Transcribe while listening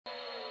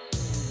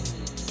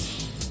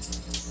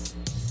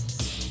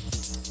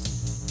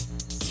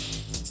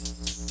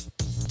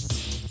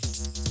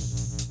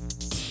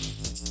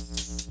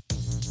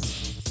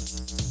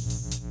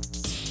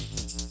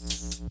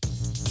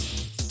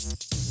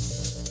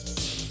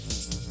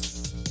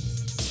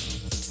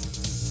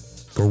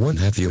For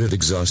 1/2 unit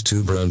exhaust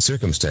tube run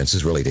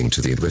circumstances relating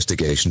to the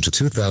investigation to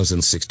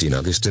 2016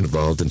 August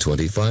involved in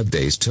 25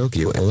 days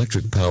Tokyo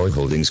Electric Power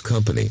Holdings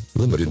Company,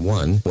 Limited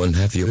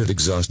 1/2 unit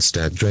exhaust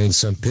stack drain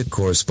sump pit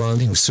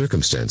corresponding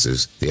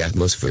circumstances. The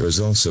atmosphere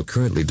is also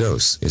currently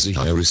dose is a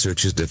high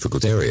research is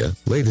difficult area.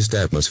 Latest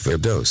atmosphere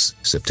dose,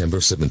 September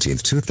 17,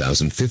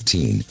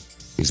 2015.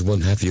 Is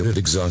 1/2 unit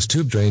exhaust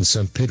tube drain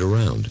sump pit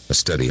around. A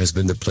study has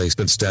been the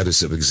placement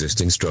status of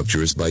existing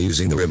structures by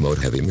using the remote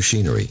heavy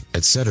machinery,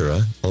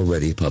 etc.,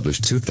 already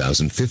published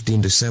 2015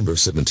 December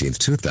 17,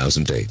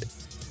 2008.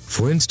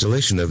 For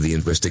installation of the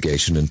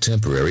investigation and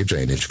temporary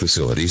drainage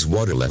facilities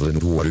water level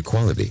and water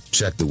quality,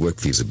 check the work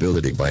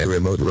feasibility by a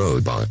remote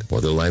robot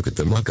or the like at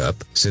the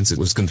mock-up, since it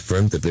was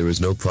confirmed that there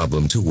is no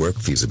problem to work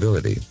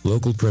feasibility.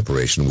 Local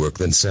preparation work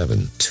then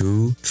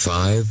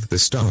 7.2.5 the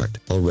start,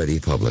 already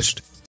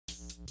published.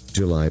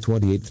 July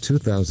 28,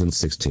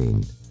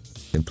 2016.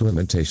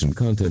 Implementation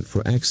content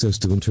for access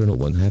to internal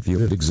 1/2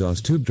 unit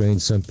exhaust tube drain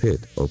sump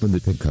pit. Open the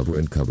pit cover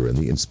and cover in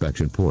the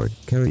inspection port.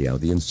 Carry out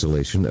the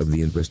installation of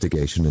the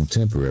investigation and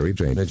temporary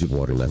drainage of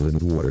water level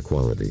and water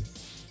quality.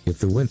 If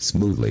the went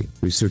smoothly,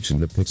 research in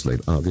the pits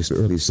late August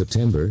early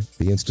September,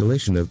 the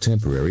installation of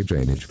temporary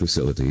drainage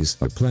facilities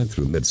are planned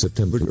through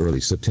mid-September to early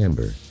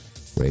September.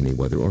 Rainy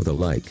weather or the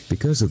like,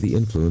 because of the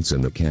influence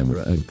in the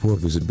camera and poor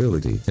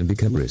visibility and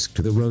become risk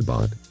to the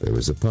robot, there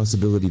is a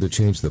possibility to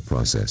change the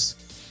process.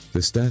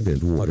 The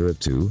stagnant water of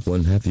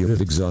 2/1/2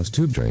 unit exhaust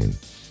tube drain.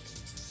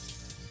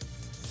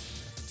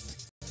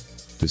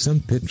 The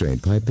sump pit drain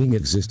piping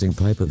existing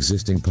pipe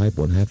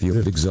 1/2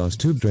 unit exhaust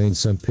tube drain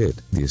sump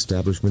pit. The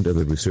establishment of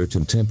the research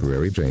and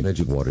temporary drainage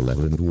of water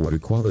level and water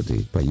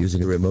quality by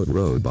using a remote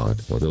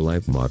robot or the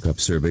like mock-up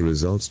survey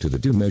results to the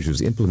due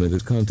measures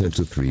implemented content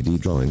to 3D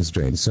drawings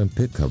drain sump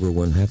pit cover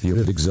 1/2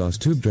 unit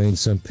exhaust tube drain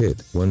sump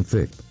pit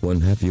 1/5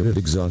 1/2 unit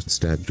exhaust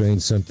stack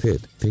drain sump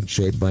pit pig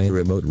shaped by a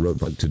remote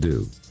robot to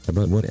do.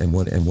 About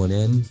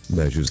 1M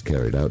measures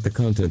carried out the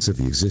contents of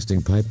the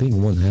existing piping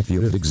 1/2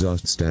 unit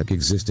exhaust stack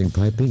existing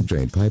piping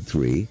drain pipe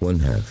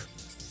 3/1/2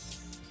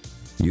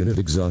 unit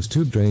exhaust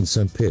tube drain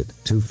sump pit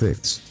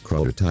 2/5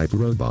 crawler type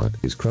robot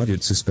is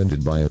crowded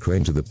suspended by a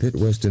crane to the pit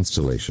west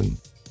installation.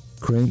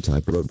 Crane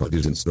type robot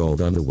is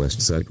installed on the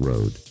west side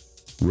road.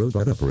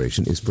 Robot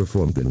operation is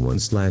performed in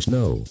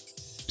 1/no.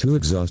 2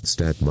 exhaust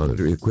stack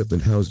monitor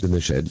equipment housed in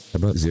the shed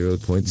about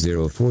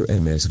 0.04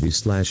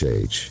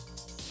 msv/h.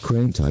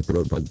 Crane type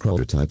robot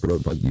crawler type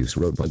robot use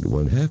robot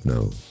 1/2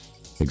 no.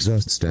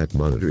 Exhaust stack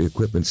monitor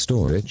equipment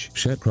storage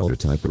shed crawler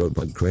type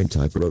robot crane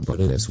type robot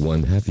NS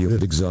 1/2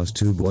 unit exhaust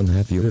tube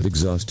 1/2 unit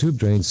exhaust tube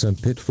drain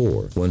sump pit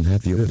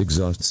 4/1/2 unit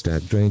exhaust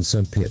stack drain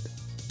sump pit.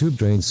 Tube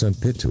drain sump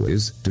pit 2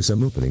 is to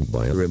some opening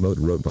by a remote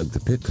robot the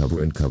pit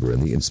cover and cover in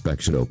the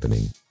inspection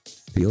opening.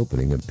 The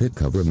opening of pit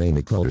cover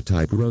mainly crawler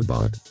type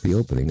robot. The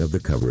opening of the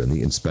cover in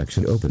the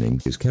inspection opening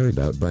is carried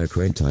out by a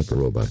crane type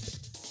robot.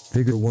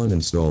 Figure 1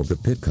 installed the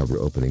pit cover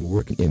opening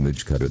working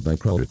image cutter by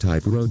crawler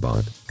type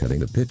robot, cutting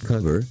the pit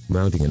cover,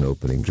 mounting an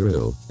opening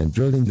drill, and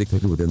drilling the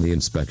pit within the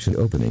inspection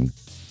opening.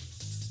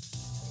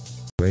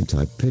 Crane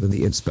type pit in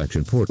the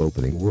inspection port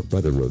opening work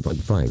by the robot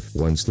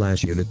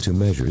 5/1/unit 2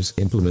 measures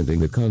implementing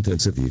the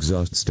contents of the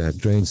exhaust stack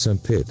drain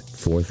sump pit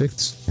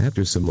 4/5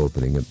 after some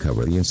opening and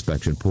cover the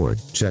inspection port,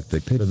 check the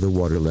pit and the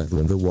water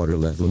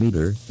level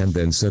meter, and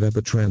then set up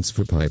a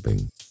transfer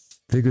piping.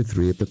 Figure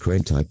 3 at the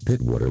crane type pit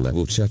water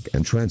level check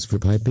and transfer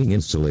piping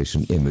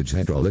installation image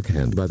hydraulic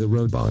hand by the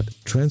robot.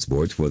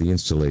 Transport for the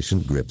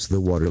installation grips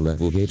the water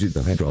level gauge at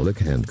the hydraulic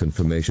hand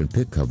confirmation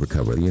pit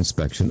cover the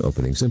inspection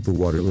opening simple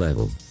water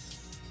level.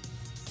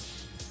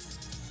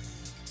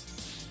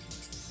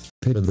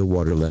 Pit and the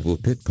water level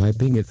pit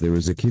piping if there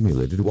is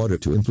accumulated water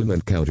to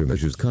implement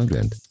countermeasures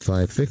content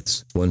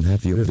 5/5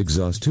 1/2 unit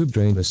exhaust tube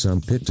drain a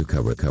sump pit to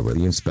cover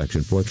the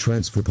inspection for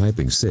transfer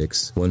piping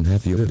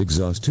 6/1/2 unit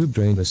exhaust tube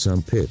drain a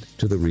sump pit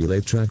to the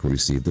relay track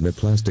received in a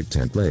plastic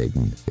tank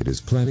laden. It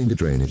is planning the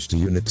drainage to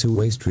Unit 2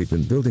 waste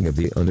treatment building of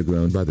the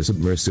underground by the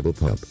submersible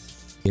pump.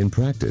 In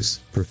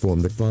practice,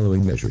 perform the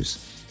following measures.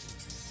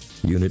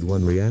 Unit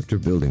 1 reactor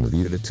building of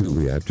Unit 2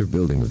 reactor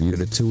building of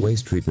Unit 2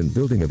 waste treatment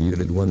building of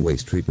Unit 1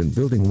 waste treatment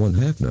building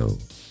 1/2 no.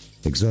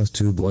 Exhaust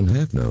tube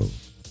 1/2 no.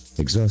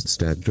 Exhaust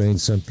stack drain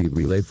sump pit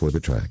relay for the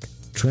track.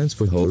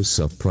 Transfer hose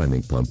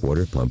self-priming pump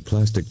water pump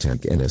plastic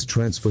tank NS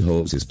transfer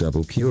hose is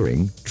double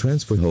curing,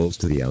 transfer hose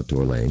to the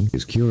outdoor lane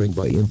is curing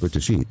by input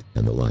to sheet,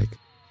 and the like.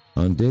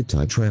 On dead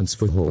tie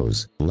transfer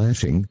hose,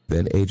 lashing,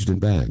 then aged in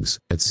bags,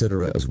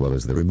 etc. as well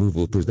as the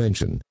removal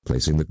prevention,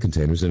 placing the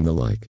containers and the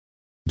like.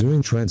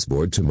 During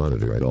transport to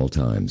monitor at all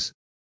times.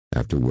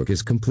 After work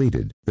is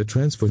completed, the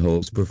transfer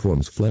hose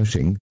performs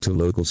flushing to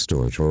local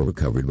storage or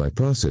recovered by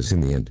process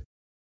in the end.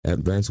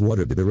 Advance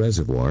water to the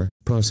reservoir,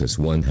 process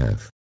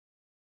 1/2.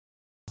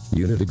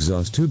 Unit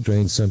exhaust tube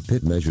drain sump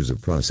pit measures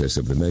of process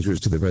of the measures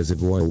to the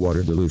reservoir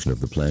water dilution of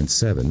the plant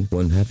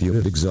 7/1/2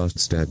 unit exhaust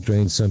stack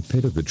drain sump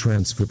pit of the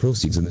transfer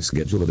proceeds in the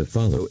schedule of the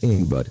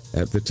following but,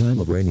 at the time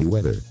of rainy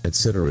weather,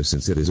 etc.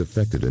 since it is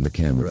affected in the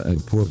camera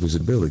and poor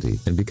visibility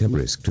and become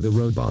risk to the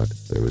robot,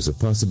 there is a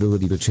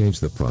possibility to change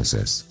the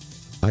process.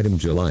 Item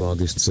July,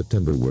 August,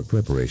 September work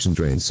preparation,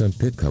 drain sump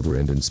pit cover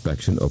and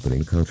inspection,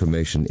 opening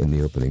confirmation. In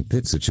the opening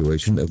pit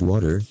situation of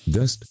water,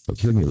 dust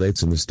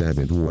accumulates in the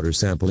stagnant water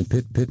sampling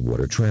pit. Pit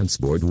water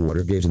transport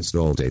water gauge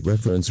installed. Date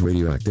reference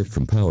radioactive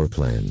from power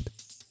plant.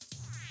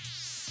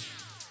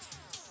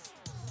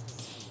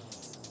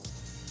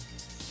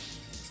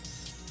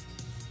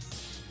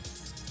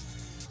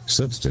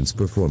 Substance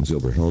performs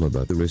overhaul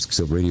about the risks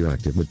of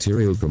radioactive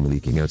material from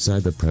leaking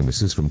outside the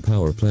premises from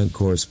power plant.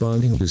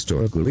 Corresponding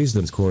historical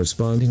reasons.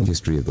 Corresponding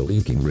history of the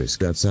leaking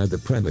risk outside the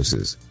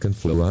premises can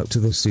flow out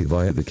to the sea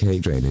via the K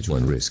drainage.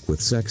 One risk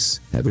with sex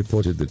have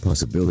reported the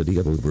possibility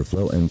of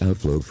overflow and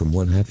outflow from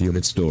 1/2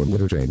 unit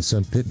stormwater drain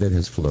sump pit that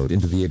has flowed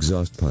into the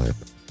exhaust pipe.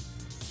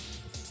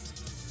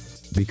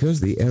 Because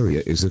the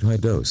area is at high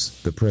dose,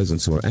 the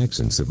presence or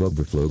absence of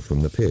overflow from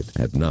the pit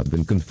had not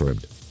been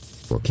confirmed.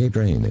 For K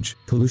drainage,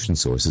 pollution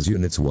sources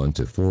units 1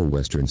 to 4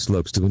 western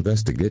slopes to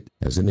investigate,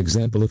 as an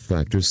example of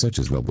factors such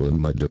as rubble and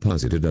mud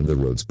deposited on the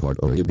road's part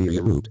or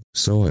EBA route,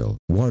 soil,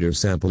 water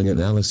sampling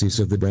analysis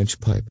of the branch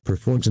pipe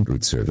performed and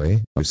route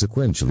survey are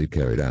sequentially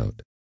carried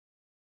out.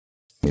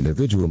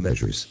 Individual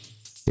measures.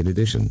 In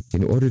addition,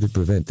 in order to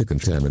prevent the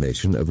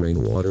contamination of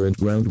rainwater and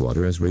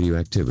groundwater as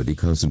radioactivity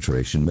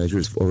concentration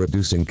measures for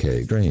reducing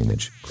K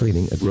drainage,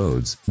 cleaning at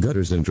roads,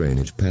 gutters and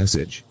drainage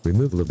passage,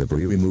 removal of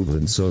debris, removal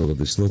and soil of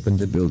the slope and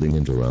the building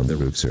and around the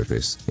roof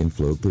surface,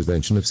 inflow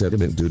prevention of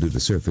sediment due to the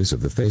surface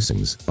of the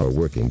facings, are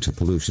working to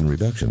pollution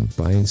reduction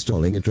by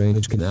installing a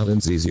drainage canal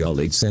and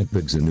zeolite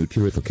sandbags and new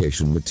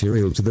purification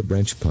material to the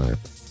branch pipe.